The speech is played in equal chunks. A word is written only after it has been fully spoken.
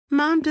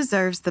Mom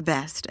deserves the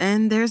best,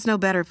 and there's no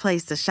better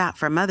place to shop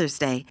for Mother's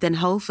Day than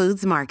Whole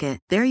Foods Market.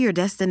 They're your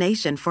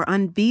destination for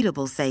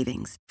unbeatable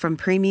savings, from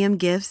premium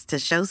gifts to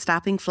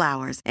show-stopping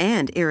flowers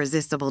and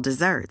irresistible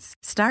desserts.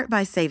 Start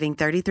by saving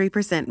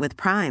 33% with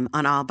Prime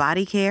on all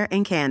body care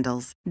and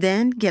candles.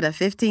 Then get a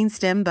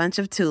 15-stem bunch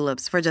of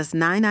tulips for just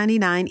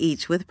 $9.99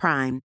 each with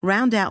Prime.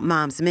 Round out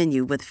Mom's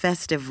menu with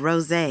festive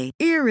rosé,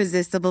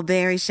 irresistible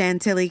berry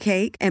chantilly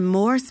cake, and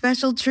more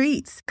special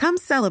treats. Come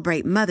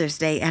celebrate Mother's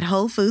Day at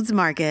Whole Foods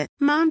Market.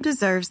 Mom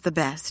deserves the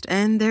best,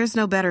 and there's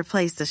no better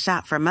place to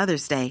shop for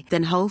Mother's Day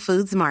than Whole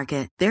Foods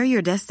Market. They're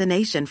your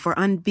destination for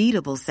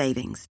unbeatable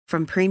savings,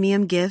 from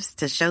premium gifts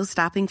to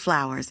show-stopping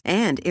flowers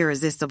and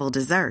irresistible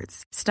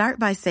desserts. Start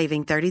by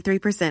saving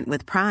 33%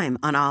 with Prime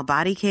on all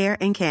body care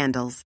and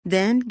candles.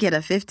 Then get a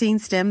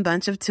 15-stem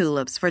bunch of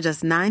tulips for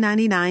just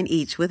 $9.99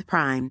 each with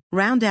Prime.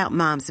 Round out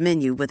Mom's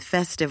menu with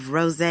festive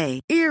rosé,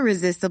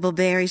 irresistible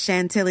berry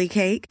chantilly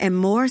cake, and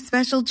more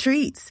special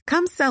treats.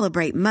 Come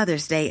celebrate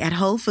Mother's Day at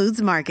Whole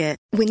Foods Market.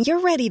 When you're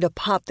ready to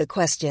pop the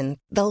question,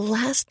 the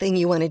last thing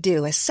you want to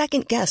do is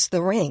second-guess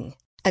the ring.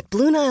 At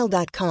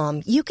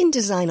BlueNile.com, you can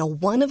design a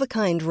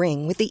one-of-a-kind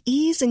ring with the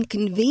ease and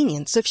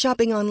convenience of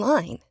shopping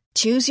online.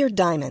 Choose your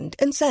diamond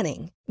and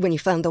setting. When you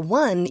find the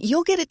one,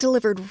 you'll get it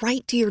delivered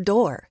right to your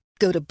door.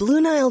 Go to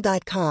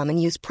BlueNile.com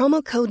and use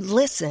promo code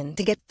LISTEN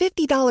to get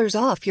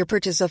 $50 off your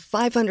purchase of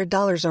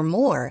 $500 or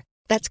more.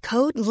 That's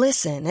code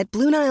LISTEN at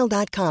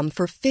BlueNile.com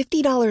for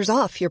 $50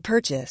 off your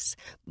purchase.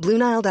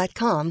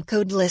 BlueNile.com,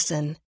 code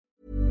LISTEN.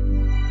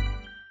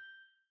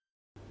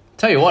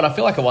 Tell you what, I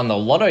feel like I won the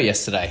lotto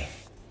yesterday.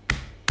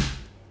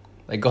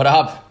 They got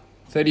up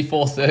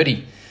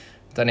 34-30.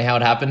 Don't know how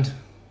it happened,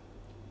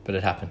 but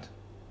it happened.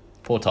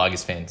 Poor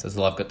Tigers fans, that's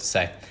all I've got to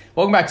say.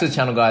 Welcome back to the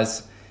channel,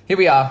 guys. Here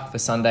we are for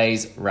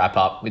Sunday's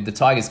wrap-up with the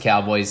Tigers,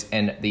 Cowboys,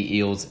 and the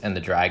Eels and the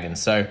Dragons.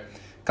 So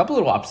a couple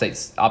of little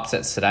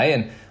upsets today,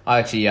 and I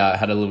actually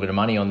had a little bit of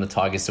money on the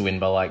Tigers to win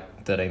by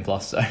like 13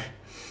 plus, so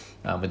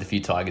with a few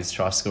Tigers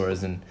try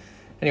scorers. And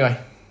anyway,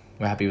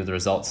 we're happy with the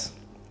results.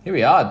 Here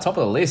we are, top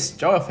of the list,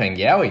 Joel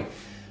Fangawi.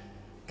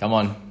 Come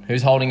on,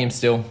 who's holding him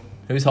still?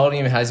 Who's holding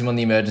him and has him on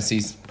the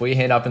emergencies? Put your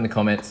hand up in the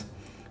comments.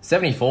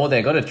 74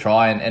 there, got to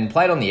try and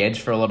played on the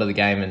edge for a lot of the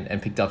game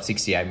and picked up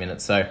 68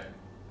 minutes. So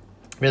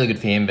really good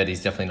for him, but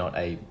he's definitely not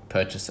a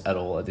purchase at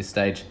all at this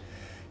stage.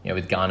 You know,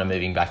 with Garner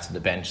moving back to the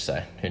bench,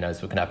 so who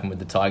knows what can happen with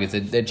the Tigers.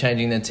 They're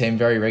changing their team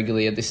very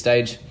regularly at this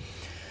stage.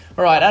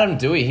 All right, Adam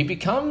Doueihi, he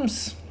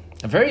becomes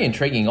a very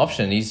intriguing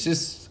option. He's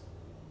just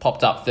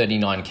popped up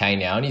 39k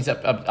now, and he's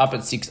up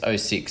at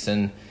 606.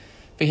 And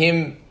for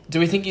him, do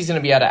we think he's going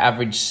to be able to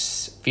average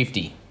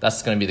 50?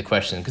 That's going to be the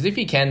question. Because if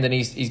he can, then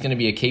he's going to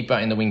be a keeper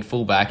in the wing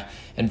fullback,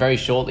 and very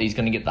shortly he's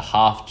going to get the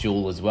half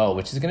dual as well,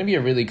 which is going to be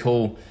a really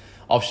cool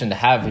option to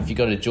have if you've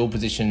got a dual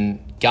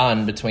position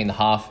gun between the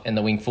half and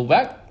the wing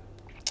fullback.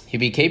 He'll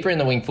be a keeper in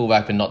the wing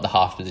fullback, but not the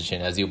half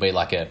position, as he'll be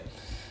like a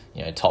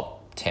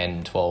top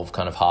 10, 12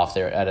 kind of half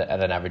there at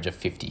an average of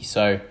 50.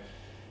 So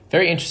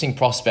very interesting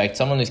prospect.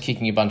 Someone who's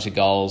kicking a bunch of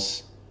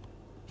goals,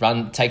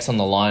 takes on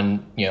the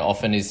line,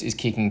 often is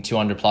kicking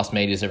 200 plus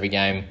meters every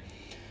game,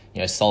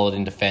 solid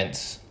in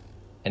defense,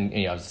 and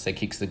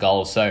kicks the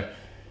goals. So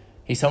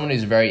he's someone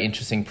who's a very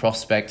interesting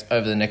prospect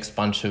over the next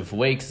bunch of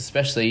weeks,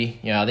 especially,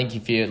 I think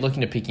if you're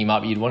looking to pick him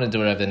up, you'd want to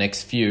do it over the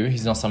next few.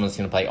 He's not someone that's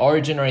going to play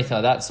Origin or anything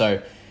like that,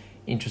 so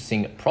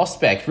interesting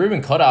prospect.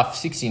 Ruben Cotter,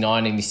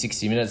 69 in the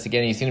 60 minutes.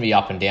 Again, he's going to be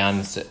up and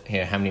down,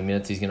 how many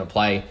minutes he's going to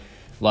play.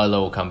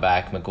 Lolo will come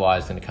back,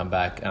 Maguire's going to come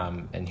back,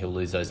 and he'll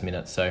lose those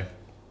minutes, so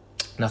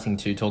nothing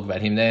to talk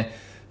about him there.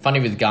 Funny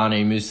with Garner,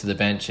 he moves to the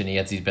bench and he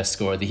has his best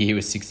score of the year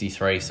with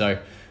 63, so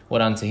well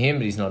done to him,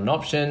 but he's not an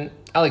option.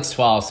 Alex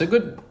Twal, so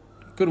good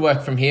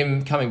work from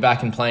him, coming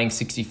back and playing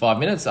 65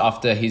 minutes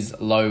after his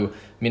low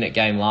minute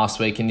game last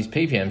week, and his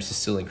PPM's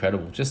just still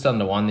incredible, just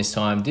under 1 this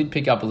time. Did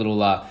pick up a little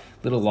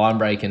line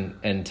break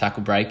and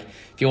tackle break.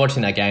 If you're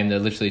watching that game, they're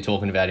literally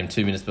talking about him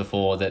 2 minutes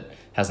before that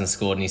hasn't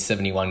scored in his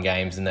 71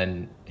 games, and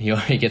then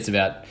he gets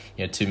about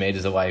 2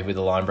 meters away with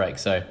a line break.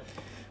 So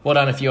well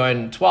done if you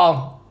own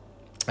Twal.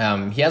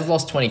 He has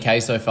lost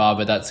 20k so far,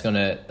 but that's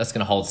gonna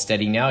hold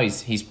steady now.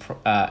 His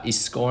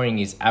scoring,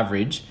 his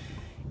average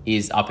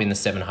is up in the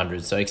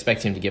 700s, so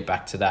expect him to get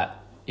back to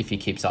that if he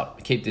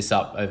keep this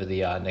up over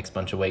the next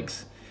bunch of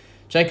weeks.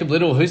 Jacob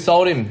Little, who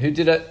sold him? Who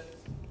did it?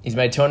 He's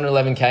made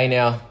 211k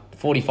now,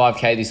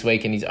 45k this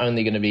week, and he's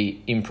only going to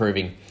be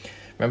improving.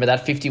 Remember,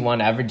 that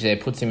 51 average there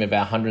puts him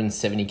about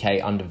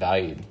 170k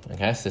undervalued.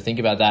 Okay, so think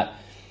about that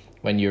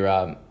when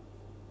you're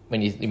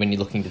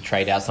looking to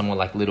trade out someone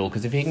like Little,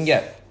 because if he can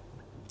get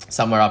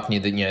somewhere up near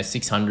the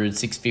 600,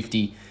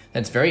 650,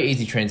 then it's very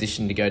easy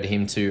transition to go to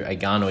him to a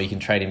gun, or you can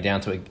trade him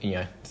down to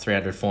a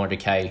 300,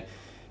 400k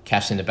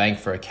cash in the bank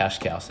for a cash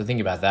cow. So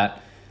think about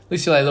that.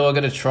 Lucy Leilua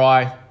got to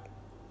try,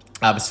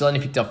 but still only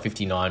picked up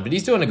 59, but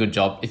he's doing a good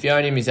job. If you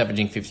own him, he's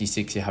averaging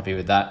 56. You're happy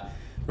with that.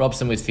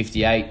 Robson with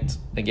 58,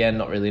 again,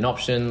 not really an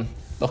option.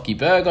 Lockie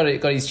Burr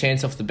got his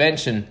chance off the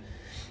bench and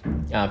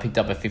picked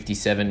up a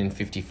 57 in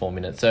 54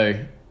 minutes. So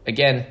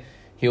again,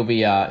 he'll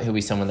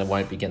be someone that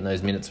won't be getting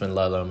those minutes when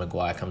Lolo and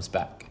Maguire comes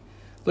back.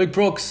 Luke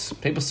Brooks,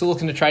 people still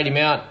looking to trade him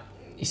out.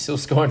 He's still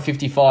scoring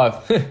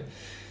 55.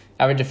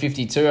 Average of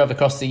 52 over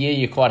across the year.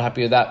 You're quite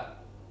happy with that.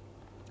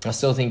 I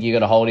still think you got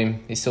to hold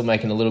him. He's still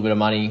making a little bit of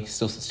money.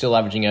 Still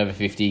averaging over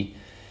 50.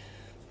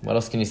 What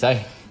else can you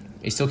say?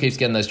 He still keeps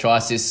getting those try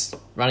assists,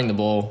 running the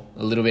ball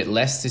a little bit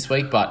less this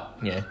week. But,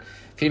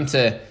 for him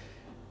to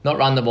not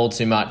run the ball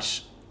too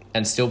much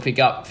and still pick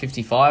up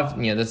 55,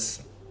 that's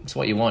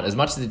what you want. As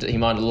much as he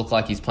might look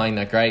like he's playing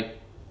that great,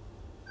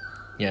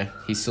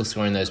 he's still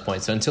scoring those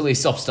points. So until he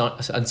stops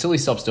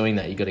doing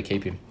that, you got to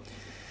keep him.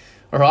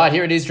 All right,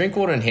 here it is.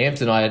 Drinkwater and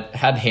Hampton. I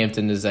had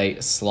Hampton as a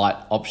slight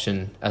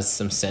option as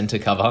some centre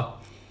cover.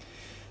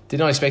 Did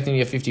not expect him to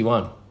get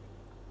 51.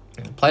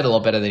 Played a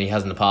lot better than he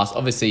has in the past.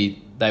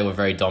 Obviously, they were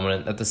very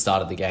dominant at the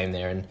start of the game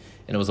there, and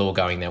it was all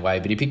going their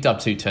way. But he picked up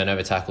 2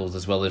 turnover tackles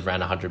as well as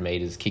ran 100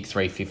 metres, kicked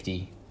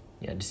 350.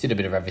 Just did a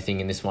bit of everything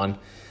in this one.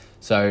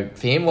 So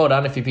for him, well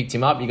done. If you picked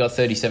him up, you got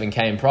 37k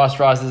in price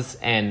rises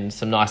and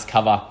some nice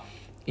cover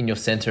in your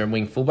centre and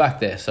wing fullback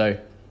there. So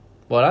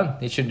well done.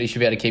 He should be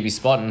able to keep his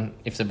spot, and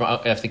if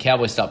the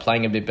Cowboys start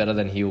playing a bit better,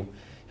 then he'll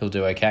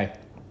do okay.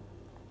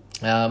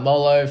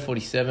 Molo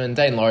 47,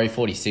 Dane Laurie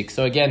 46.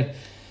 So again,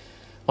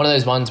 one of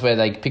those ones where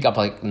they pick up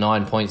like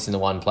 9 points in the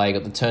one play.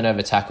 Got the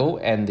turnover tackle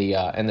and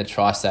the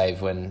try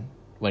save when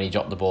he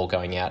dropped the ball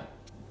going out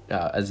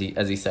as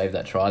he saved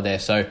that try there.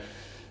 So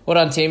well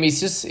done, Tim. He's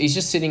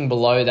just sitting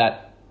below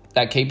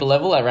that keeper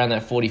level around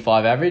that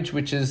 45 average,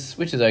 which is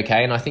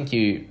okay. And I think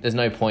there's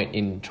no point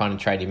in trying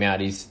to trade him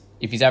out.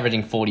 If he's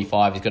averaging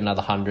 45, he's got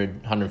another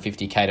 100,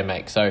 150k to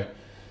make. So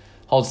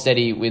hold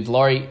steady with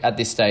Laurie at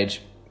this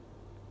stage.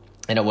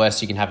 And at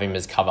worst, you can have him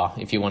as cover.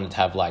 If you wanted to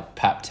have like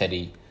Pap,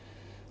 Teddy,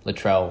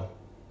 Latrell,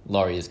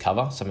 Laurie as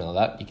cover, something like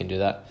that, you can do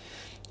that.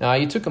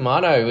 You took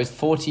Amano with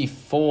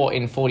 44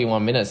 in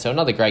 41 minutes. So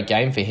another great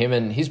game for him.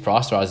 And his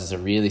price rises are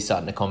really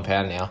starting to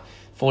compound now.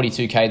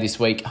 42k this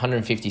week,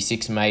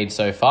 156 made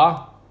so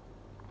far.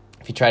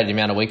 If you traded him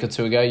out a week or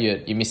two ago,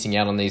 you're missing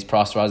out on these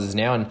price rises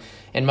now.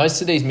 And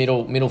most of these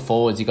middle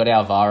forwards, you got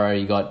Alvaro,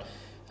 you got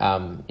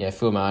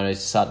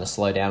Fuamano's starting to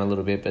slow down a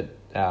little bit, but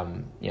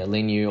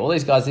Linu, all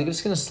these guys, they're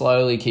just going to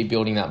slowly keep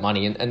building that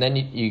money, and then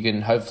you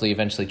can hopefully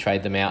eventually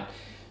trade them out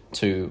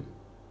to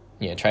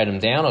trade them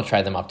down or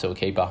trade them up to a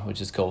keeper,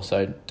 which is cool.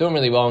 So doing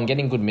really well and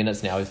getting good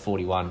minutes now with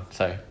 41.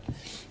 So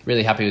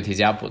really happy with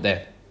his output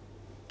there.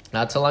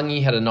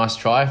 Talangi had a nice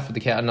try for the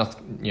count,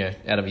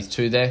 out of his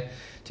 2 there.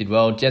 Did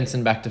well.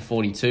 Jensen back to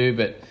 42,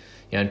 but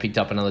and picked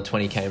up another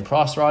 20k in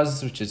price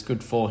rises, which is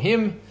good for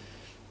him.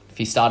 If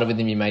he started with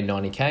him, he made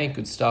 90k.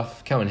 Good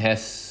stuff. Cohen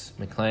Hess,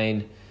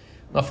 McLean,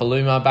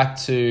 Nofaluma back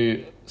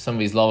to some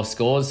of his lower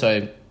scores.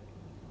 So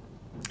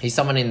he's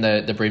someone in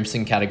the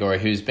Brimson category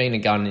who's been a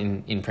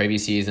gun in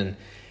previous years and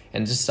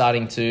just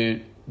starting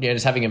to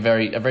just having a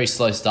very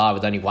slow start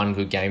with only one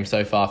good game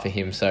so far for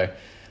him. So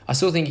I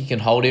still think you can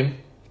hold him,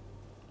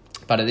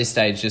 but at this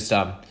stage, just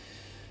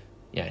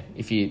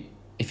if you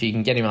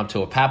can get him up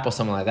to a Pap or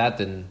something like that,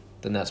 then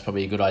that's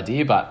probably a good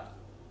idea. But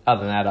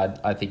other than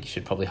that, I think you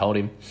should probably hold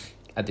him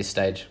at this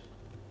stage.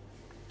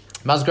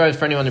 Musgrove,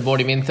 for anyone who bought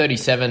him in,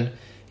 37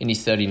 in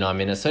his 39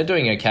 minutes. So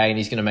doing okay, and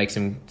he's going to make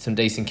some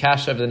decent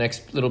cash over the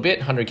next little bit,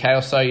 100k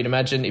or so, you'd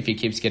imagine, if he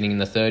keeps getting in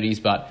the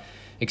 30s. But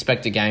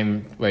expect a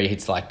game where he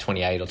hits like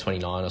 28 or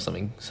 29 or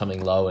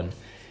something low and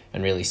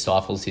really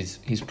stifles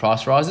his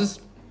price rises.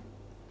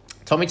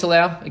 Tommy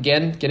Talau,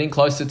 again, getting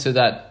closer to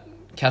that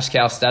cash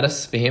cow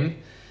status for him.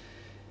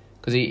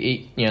 Because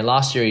he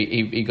last year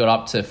he got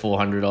up to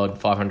 400 odd,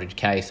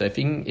 500k. So if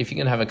you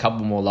can have a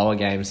couple more lower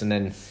games, and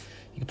then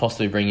you could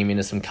possibly bring him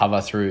into some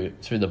cover through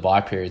the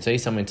bye period. So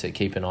he's something to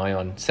keep an eye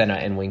on, centre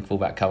and wing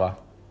fullback cover.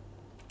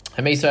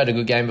 Hamiso had a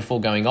good game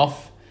before going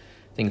off.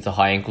 I think it's a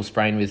high ankle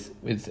sprain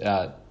with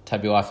Tabuai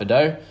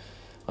Fado.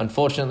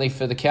 Unfortunately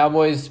for the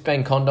Cowboys,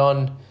 Ben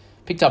Condon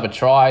picked up a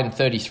try in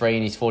 33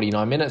 in his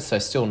 49 minutes, so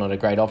still not a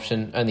great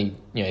option. Only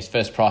his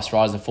first price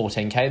rise of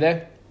 14k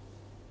there.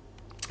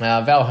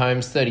 Val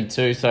Holmes,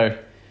 32, so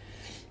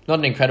not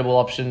an incredible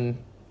option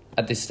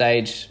at this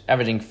stage,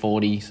 averaging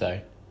 40, so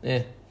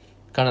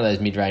kind of those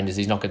mid-ranges.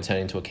 He's not going to turn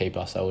into a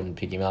keeper, so I wouldn't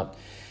pick him up.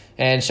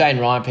 And Shane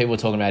Ryan, people were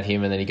talking about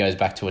him, and then he goes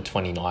back to a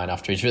 29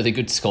 after his really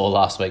good score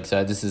last week.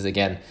 So this is,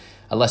 again,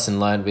 a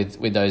lesson learned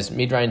with those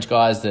mid-range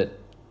guys that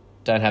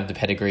don't have the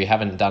pedigree,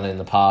 haven't done it in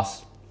the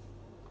past,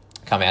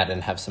 come out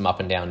and have some up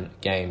and down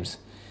games.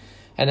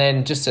 And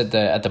then just at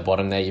the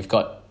bottom there, you've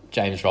got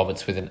James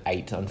Roberts with an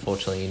 8,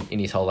 unfortunately, in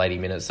his whole 80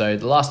 minutes. So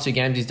the last 2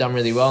 games he's done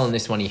really well, and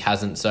this one he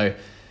hasn't. So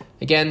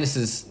again, this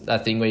is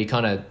that thing where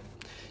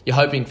you're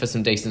hoping for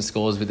some decent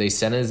scores with these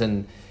centres,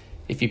 and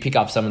if you pick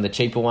up some of the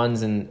cheaper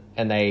ones and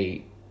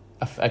they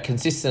are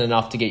consistent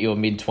enough to get you a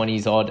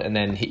mid-20s odd and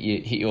then hit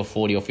you a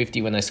 40 or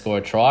 50 when they score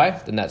a try,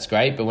 then that's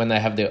great. But when they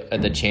have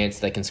the chance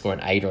they can score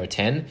an 8 or a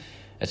 10,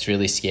 it's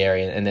really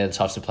scary, and they're the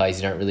types of players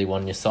you don't really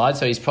want on your side.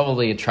 So he's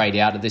probably a trade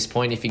out at this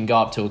point if you can go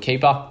up to a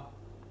keeper.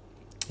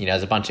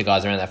 There's a bunch of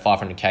guys around that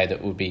 500k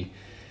that would be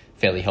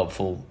fairly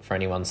helpful for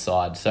anyone's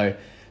side. So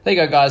there you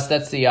go, guys.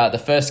 That's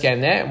the first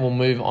game there. And we'll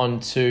move on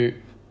to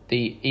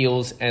the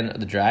Eels and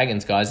the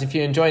Dragons, guys. If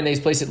you're enjoying these,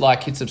 please hit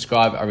like, hit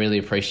subscribe. I really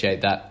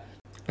appreciate that.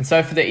 And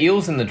so for the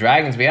Eels and the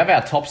Dragons, we have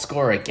our top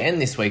scorer again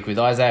this week with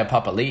Isaiah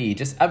Papali'i,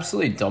 just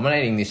absolutely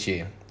dominating this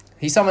year.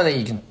 He's someone that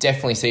you can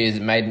definitely see has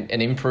made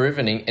an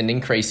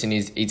increase in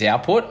his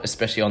output,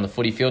 especially on the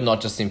footy field,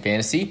 not just in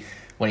fantasy,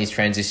 when he's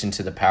transitioned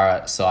to the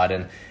para side.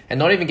 And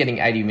not even getting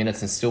 80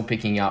 minutes and still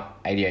picking up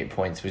 88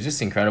 points was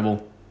just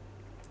incredible.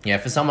 Yeah,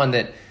 for someone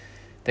that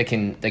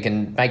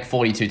can make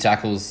 42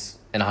 tackles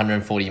and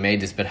 140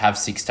 metres but have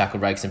 6 tackle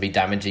breaks and be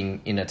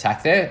damaging in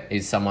attack, there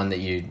is someone that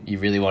you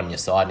really want on your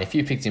side. And if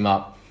you picked him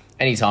up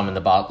any time in the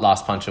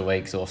last bunch of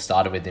weeks or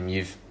started with him,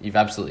 you've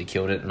absolutely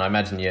killed it. And I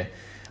imagine you're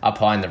up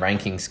high in the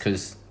rankings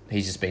because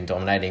he's just been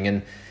dominating.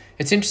 And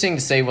it's interesting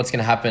to see what's going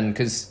to happen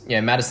because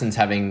Madison's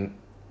having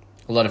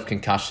a lot of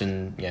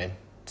concussion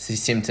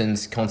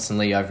symptoms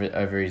constantly over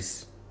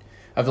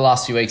the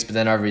last few weeks, but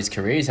then over his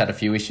career he's had a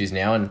few issues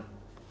now, and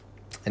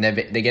they're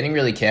getting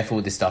really careful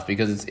with this stuff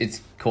because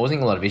it's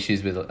causing a lot of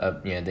issues with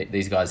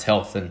these guys'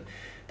 health, and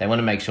they want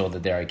to make sure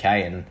that they're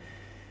okay. And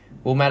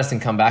will Madison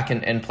come back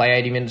and play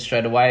 80 minutes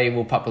straight away?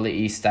 Will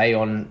Papali'i stay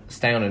on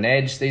an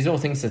edge? These are all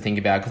things to think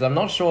about because I'm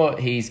not sure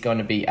he's going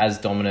to be as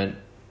dominant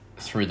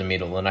through the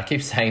middle. And I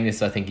keep saying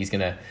this, I think he's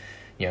going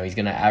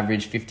to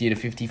average 50 to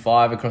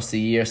 55 across the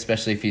year,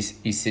 especially if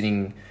he's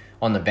sitting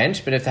on the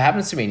bench. But if there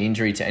happens to be an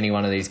injury to any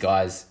one of these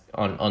guys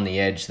on the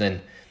edge,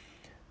 then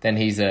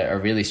he's a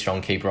really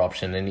strong keeper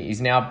option. And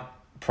he's now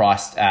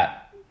priced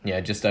at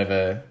just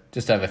over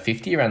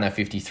 50, around that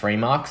 53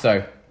 mark.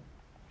 So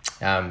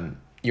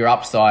your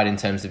upside in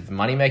terms of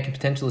money-making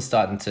potential is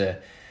starting to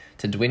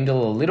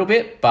dwindle a little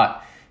bit,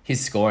 but his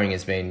scoring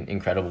has been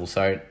incredible.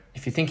 So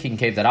if you think he can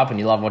keep that up and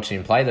you love watching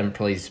him play, then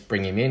please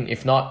bring him in.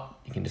 If not,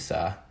 you can just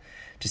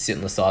sit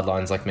on the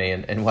sidelines like me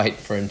and wait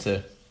for him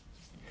to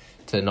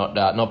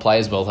not play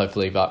as well,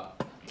 hopefully.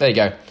 But there you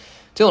go.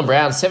 Dylan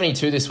Brown,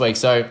 72 this week,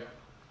 so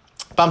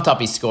bumped up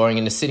his scoring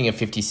and is sitting at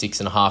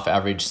 56.5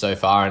 average so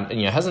far, and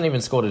hasn't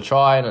even scored a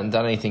try and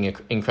done anything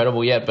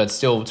incredible yet, but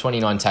still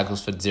 29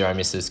 tackles for 0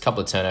 misses,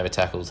 couple of turnover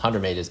tackles,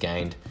 100 metres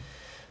gained,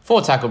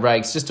 4 tackle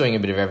breaks, just doing a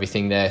bit of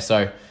everything there.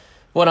 So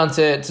well done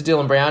to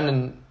Dylan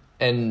Brown,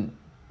 and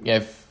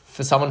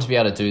for someone to be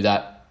able to do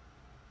that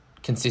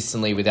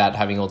consistently without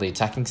having all the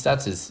attacking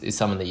stats is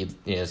someone that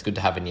it's good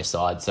to have in your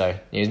side. So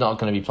he's not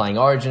going to be playing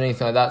Origin or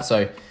anything like that,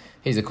 so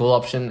he's a cool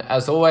option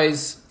as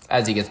always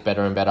as he gets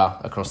better and better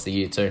across the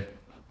year too.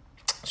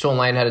 Sean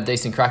Lane had a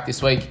decent crack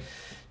this week.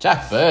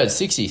 Jack Bird,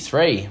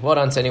 63. Well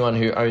done to anyone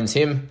who owns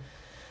him.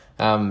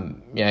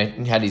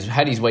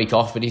 Had his week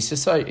off, but he's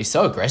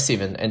so aggressive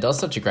and does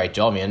such a great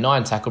job.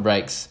 9 tackle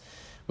breaks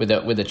with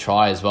a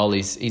try as well.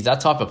 He's that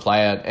type of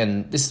player,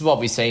 and this is what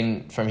we've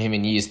seen from him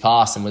in years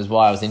past, and was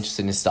why I was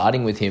interested in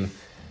starting with him.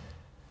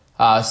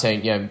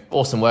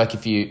 Awesome work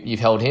if you've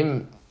held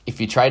him.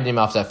 If you traded him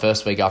after that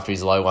first week after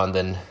his low one,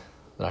 then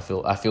I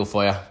feel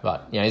for you.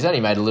 But he's only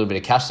made a little bit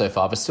of cash so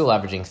far, but still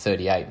averaging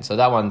 38. So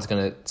that one's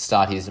going to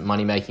start his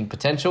money making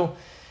potential,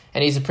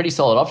 and he's a pretty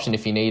solid option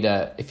if you need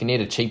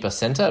a cheaper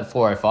centre at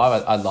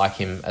 405. I'd like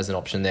him as an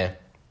option there.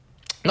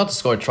 Not to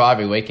score a try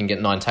every week and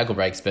get 9 tackle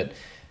breaks, but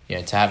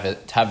to have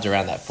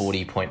around that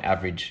 40-point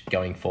average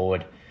going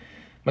forward.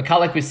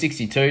 McCulloch with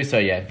 62,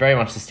 so very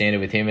much the standard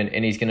with him,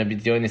 and he's going to be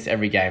doing this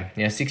every game.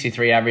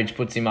 63 average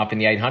puts him up in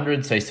the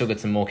 800, so he's still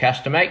got some more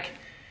cash to make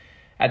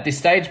at this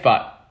stage,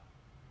 but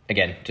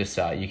again, just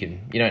you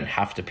don't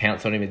have to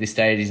pounce on him at this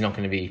stage. He's not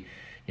going to be,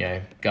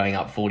 going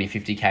up 40,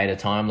 50k at a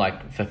time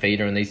like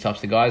Fafita and these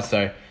types of guys.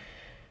 So,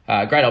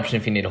 great option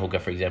if you need a hooker,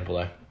 for example,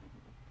 though.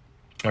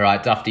 All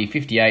right, Dufty,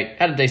 58,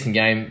 had a decent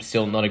game.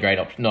 Still not a great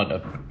option, not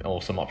an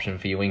awesome option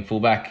for your wing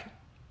fullback.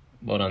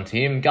 Well done to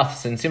him.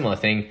 Gutherson, similar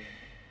thing,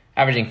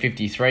 averaging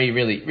 53,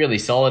 really, really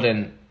solid,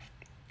 and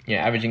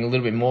averaging a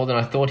little bit more than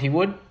I thought he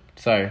would.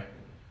 So,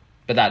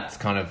 but that's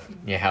kind of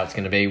how it's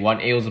going to be.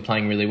 Eels are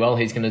playing really well.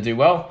 He's going to do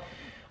well.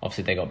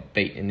 Obviously, they got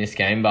beat in this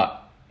game,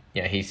 but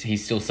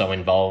he's still so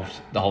involved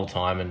the whole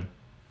time,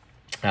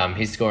 and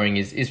his scoring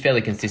is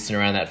fairly consistent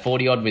around that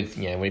 40-odd. With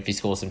if he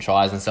scores some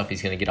tries and stuff,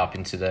 he's going to get up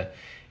into the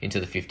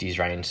 50s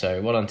range. So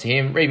well done to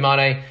him. Reid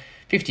Mane,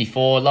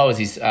 54, lowers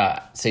his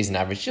season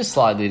average just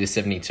slightly to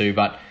 72,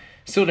 but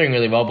still doing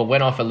really well. But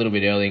went off a little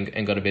bit early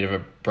and got a bit of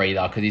a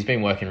breather because he's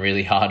been working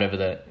really hard over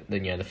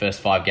the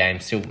first 5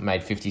 games. Still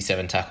made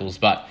 57 tackles,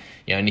 but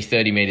only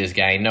 30 metres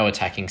gained. No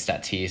attacking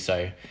stats here,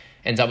 so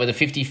ends up with a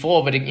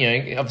 54, but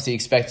obviously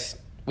expect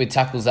with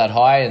tackles that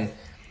high,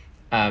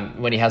 and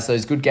when he has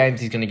those good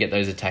games, he's going to get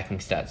those attacking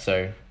stats.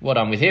 So well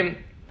done with him.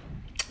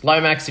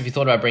 Lomax, if you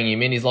thought about bringing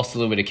him in, he's lost a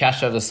little bit of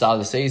cash over the start of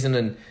the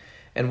season,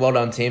 and well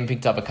done to him.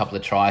 Picked up a couple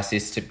of try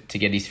assists to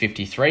get his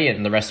 53,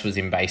 and the rest was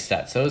in base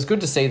stats. So it was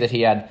good to see that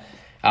he had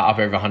up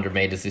over 100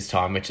 metres this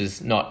time, which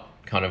is not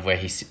kind of where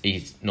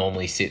he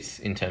normally sits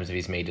in terms of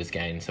his metres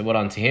gained. So well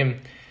done to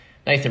him.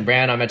 Nathan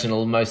Brown, I imagine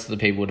most of the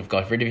people would have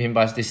got rid of him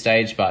by this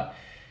stage, but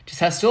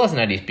still hasn't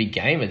had his big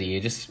game of the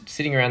year, just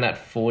sitting around that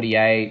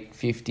 48,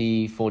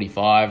 50,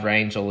 45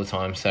 range all the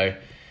time. So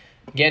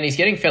again, he's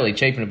getting fairly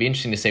cheap, and it'll be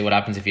interesting to see what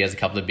happens if he has a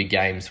couple of big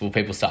games. Will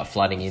people start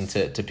flooding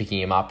into picking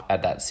him up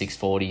at that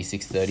 640,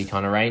 630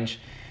 kind of range?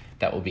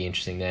 That will be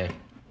interesting there.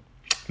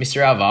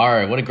 Mr.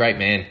 Alvaro, what a great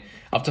man.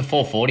 Up to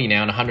 440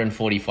 now and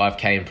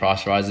 145k in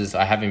price rises.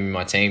 I have him in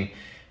my team.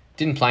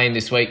 Didn't play him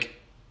this week,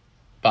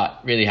 but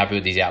really happy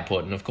with his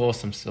output. And of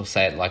course, I'm still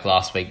saying it like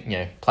last week,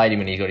 played him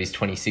when he got his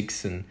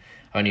 26, and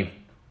I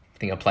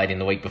think I played him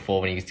the week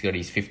before when he got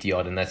his 50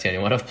 odd, and that's the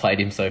only one I've played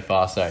him so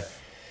far. So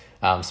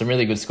some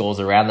really good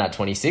scores around that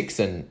 26,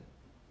 and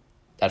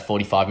that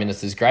 45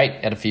 minutes is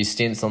great. Had a few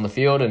stints on the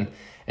field and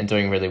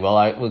doing really well.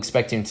 I will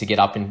expect him to get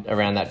up in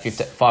around that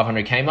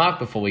 500k mark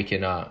before we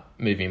can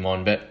move him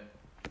on. But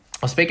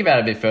I'll speak about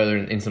it a bit further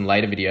in some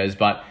later videos,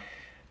 but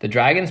the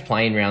Dragons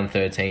playing round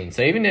 13.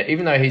 So even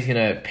though he's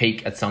going to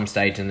peak at some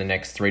stage in the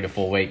next 3 to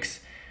 4 weeks,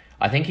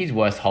 I think he's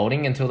worth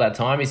holding until that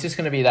time. He's just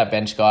going to be that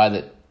bench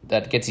guy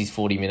that gets his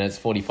 40 minutes,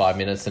 45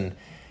 minutes and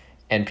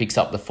picks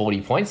up the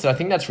 40 points. So I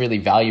think that's really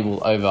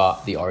valuable over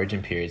the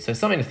origin period. So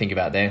something to think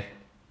about there.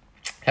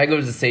 How good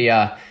was to see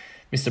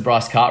Mr.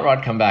 Bryce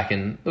Cartwright come back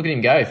and look at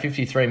him go.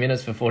 53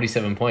 minutes for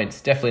 47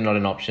 points. Definitely not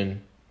an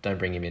option. Don't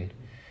bring him in.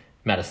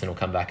 Madison will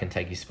come back and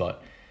take his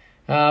spot.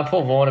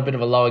 Paul Vaughan, a bit of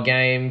a lower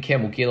game.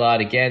 Campbell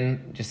Gillard,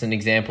 again, just an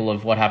example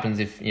of what happens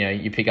if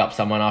you pick up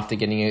someone after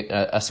getting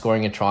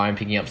scoring a try and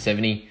picking up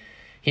 70.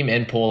 Him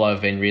and Paul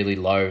have been really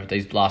low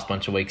these last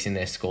bunch of weeks in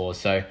their scores.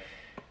 So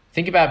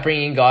think about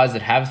bringing in guys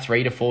that have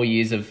 3 to 4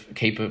 years of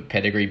keeper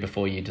pedigree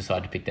before you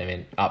decide to pick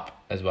them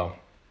up as well.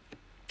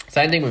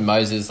 Same thing with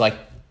Moses. Like,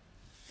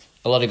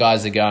 a lot of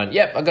guys are going,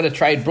 yep, I've got to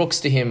trade Brooks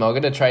to him. I've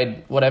got to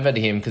trade whatever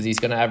to him because he's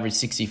going to average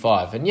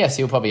 65. And yes,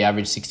 he'll probably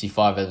average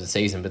 65 over the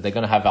season, but they're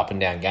going to have up and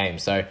down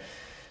games. So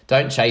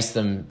don't chase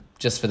them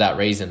just for that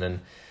reason.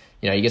 And,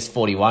 he gets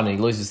 41 and he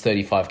loses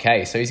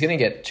 35k. So he's going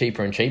to get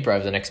cheaper and cheaper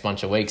over the next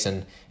bunch of weeks.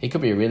 And he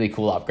could be a really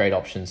cool upgrade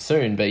option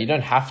soon, but you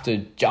don't have to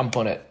jump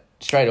on it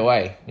straight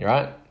away,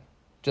 right?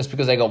 Just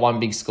because they got one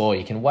big score.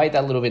 You can wait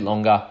that little bit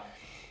longer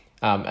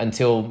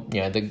until,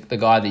 the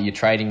guy that you're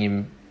trading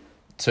him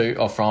to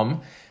or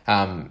from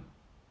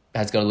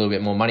has got a little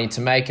bit more money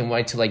to make, and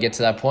wait till they get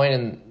to that point,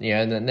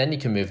 and then you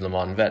can move them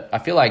on. But I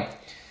feel like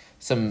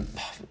some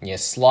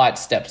slight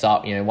steps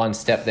up, one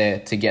step there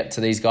to get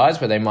to these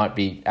guys where they might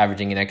be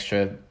averaging an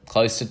extra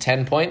close to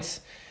 10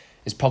 points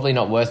is probably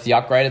not worth the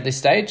upgrade at this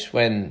stage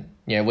when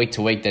week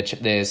to week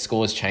their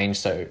scores change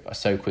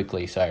so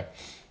quickly. So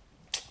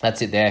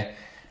that's it there.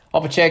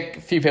 Opacek,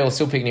 a few people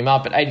still picking him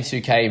up at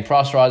 82k in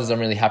price rises. I'm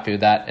really happy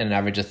with that, and an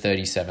average of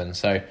 37.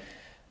 So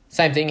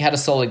same thing, had a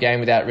solid game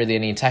without really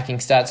any attacking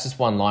stats, just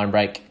one line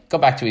break.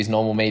 Got back to his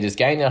normal meters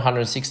gained at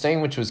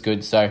 116, which was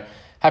good. So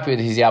happy with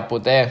his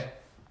output there.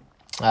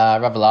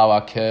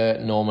 Ravalawa, Kerr,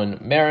 Norman,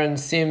 Merrin,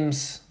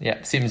 Sims.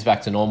 Yeah, Sims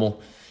back to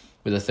normal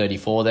with a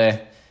 34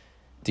 there.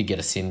 Did get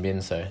a sin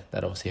bin, so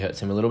that obviously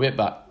hurts him a little bit,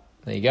 but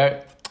there you go.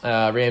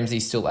 Ramsey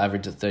still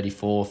average at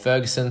 34.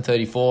 Ferguson,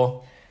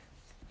 34.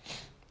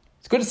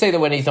 It's good to see that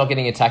when he's not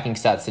getting attacking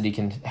stats that he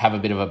can have a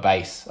bit of a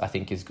base, I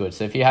think is good.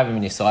 So if you have him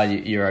in your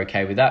side, you're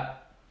okay with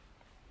that.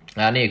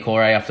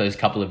 Niokore, after those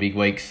couple of big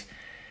weeks,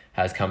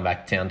 has come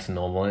back down to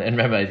normal. And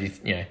remember,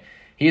 he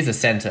is a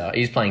centre.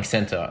 He's playing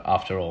centre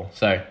after all.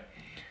 So,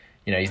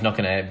 he's not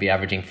going to be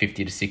averaging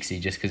 50 to 60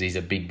 just because he's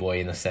a big boy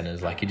in the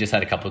centres. Like, he just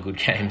had a couple of good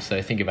games.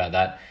 So think about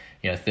that.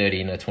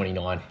 30 and a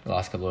 29 the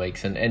last couple of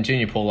weeks. And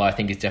Junior Paulo, I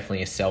think, is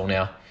definitely a sell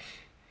now.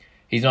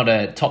 He's not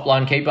a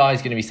top-line keeper.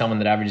 He's going to be someone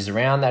that averages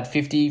around that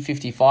 50,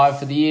 55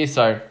 for the year.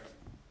 So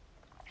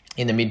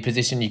in the mid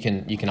position, you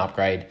can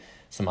upgrade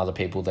some other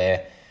people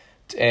there.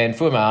 And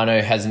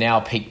Fuimano has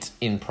now peaked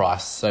in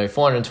price. So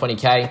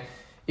 420k.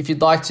 If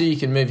you'd like to, you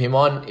can move him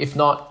on. If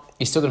not,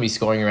 he's still going to be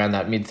scoring around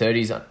that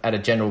mid-30s at a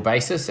general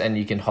basis, and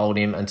you can hold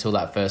him until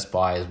that first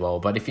buy as well.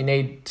 But if you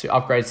need to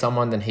upgrade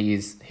someone, then he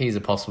is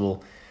a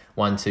possible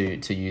one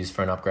to use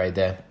for an upgrade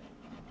there.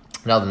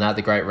 And other than that,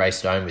 the great Ray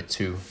Stone with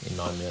 2 in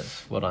 9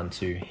 minutes. Well done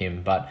to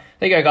him. But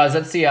there you go, guys.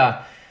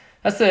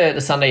 That's the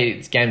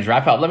Sunday games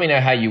wrap up. Let me know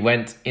how you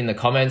went in the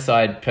comments.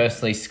 I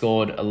personally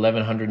scored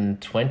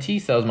 1120,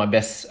 so that was my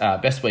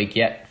best week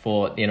yet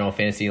for the NRL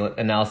Fantasy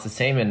Analysis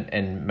team,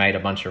 and made a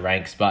bunch of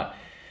ranks. But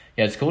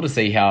yeah, it's cool to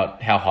see how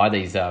high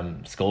these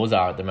scores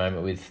are at the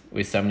moment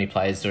with so many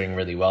players doing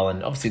really well.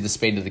 And obviously the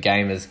speed of the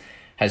game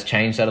has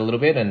changed that a little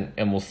bit,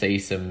 and we'll see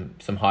some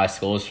high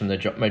scores from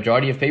the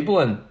majority of people.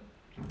 And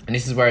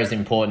this is where it's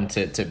important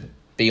to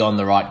be on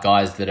the right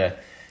guys that are,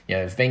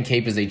 have been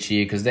keepers each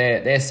year, because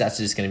their stats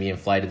are just going to be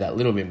inflated that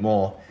little bit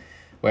more.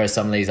 Whereas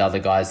some of these other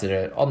guys that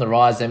are on the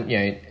rise,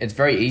 it's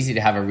very easy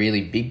to have a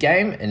really big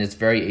game, and it's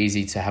very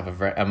easy to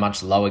have a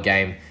much lower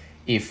game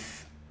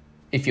if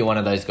you're one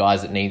of those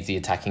guys that needs the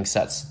attacking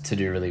stats to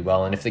do really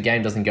well. And if the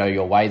game doesn't go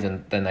your way,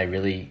 then they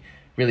really,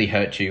 really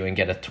hurt you and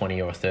get a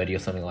 20 or a 30 or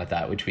something like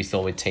that, which we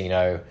saw with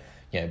Tino,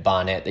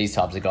 Barnett, these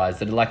types of guys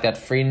that are like that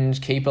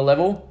fringe keeper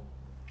level,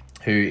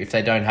 who, if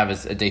they don't have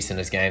a decent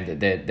as game,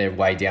 that they're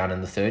way down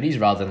in the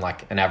 30s rather than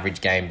like an average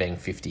game being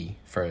 50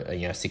 for a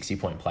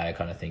 60-point player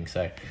kind of thing.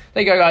 So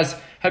there you go, guys.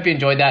 Hope you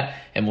enjoyed that,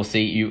 and we'll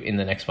see you in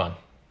the next one.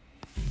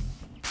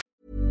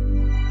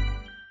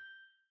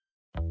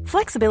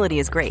 Flexibility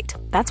is great.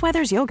 That's why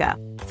there's yoga.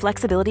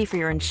 Flexibility for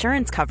your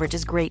insurance coverage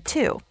is great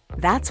too.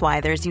 That's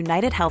why there's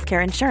United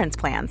Healthcare Insurance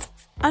Plans.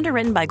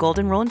 Underwritten by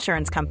Golden Rule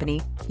Insurance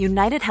Company,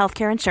 United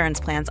Healthcare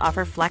Insurance Plans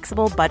offer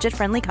flexible,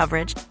 budget-friendly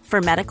coverage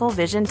for medical,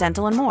 vision,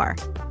 dental, and more.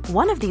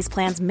 One of these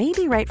plans may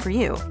be right for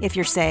you if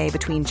you're, say,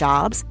 between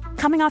jobs,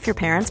 coming off your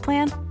parents'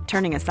 plan,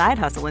 turning a side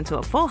hustle into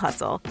a full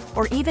hustle,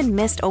 or even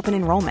missed open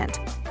enrollment.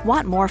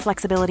 Want more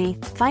flexibility?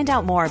 Find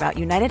out more about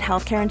United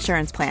Healthcare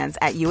Insurance Plans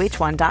at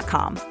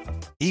uh1.com.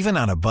 Even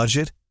on a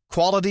budget,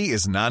 quality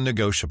is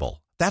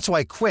non-negotiable. That's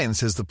why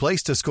Quince is the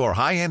place to score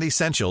high-end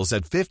essentials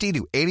at 50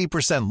 to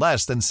 80%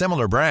 less than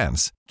similar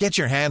brands. Get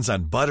your hands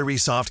on buttery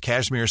soft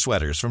cashmere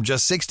sweaters from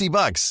just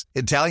 $60,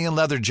 Italian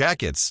leather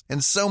jackets,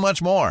 and so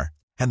much more.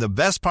 And the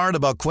best part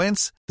about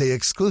Quince, they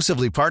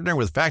exclusively partner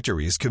with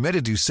factories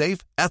committed to safe,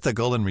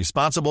 ethical, and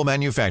responsible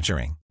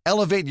manufacturing.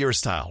 Elevate your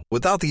style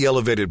without the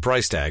elevated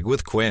price tag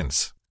with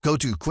Quince. Go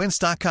to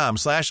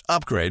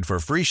quince.com/upgrade for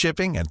free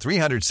shipping and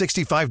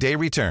 365-day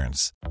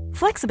returns.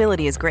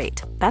 Flexibility is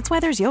great. That's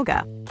why there's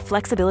yoga.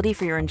 Flexibility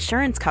for your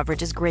insurance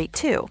coverage is great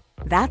too.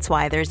 That's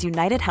why there's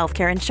United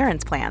Healthcare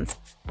Insurance Plans.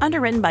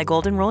 Underwritten by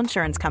Golden Rule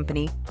Insurance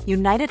Company,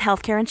 United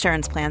Healthcare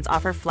Insurance Plans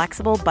offer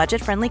flexible,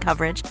 budget-friendly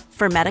coverage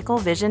for medical,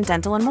 vision,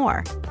 dental, and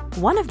more.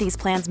 One of these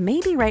plans may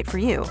be right for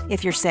you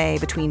if you're, say,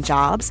 between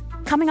jobs,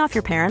 coming off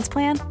your parents'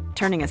 plan,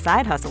 turning a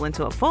side hustle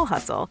into a full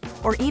hustle,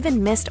 or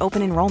even missed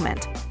open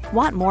enrollment.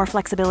 Want more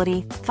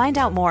flexibility? Find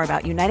out more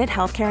about United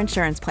Healthcare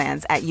Insurance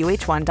Plans at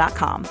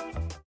uh1.com.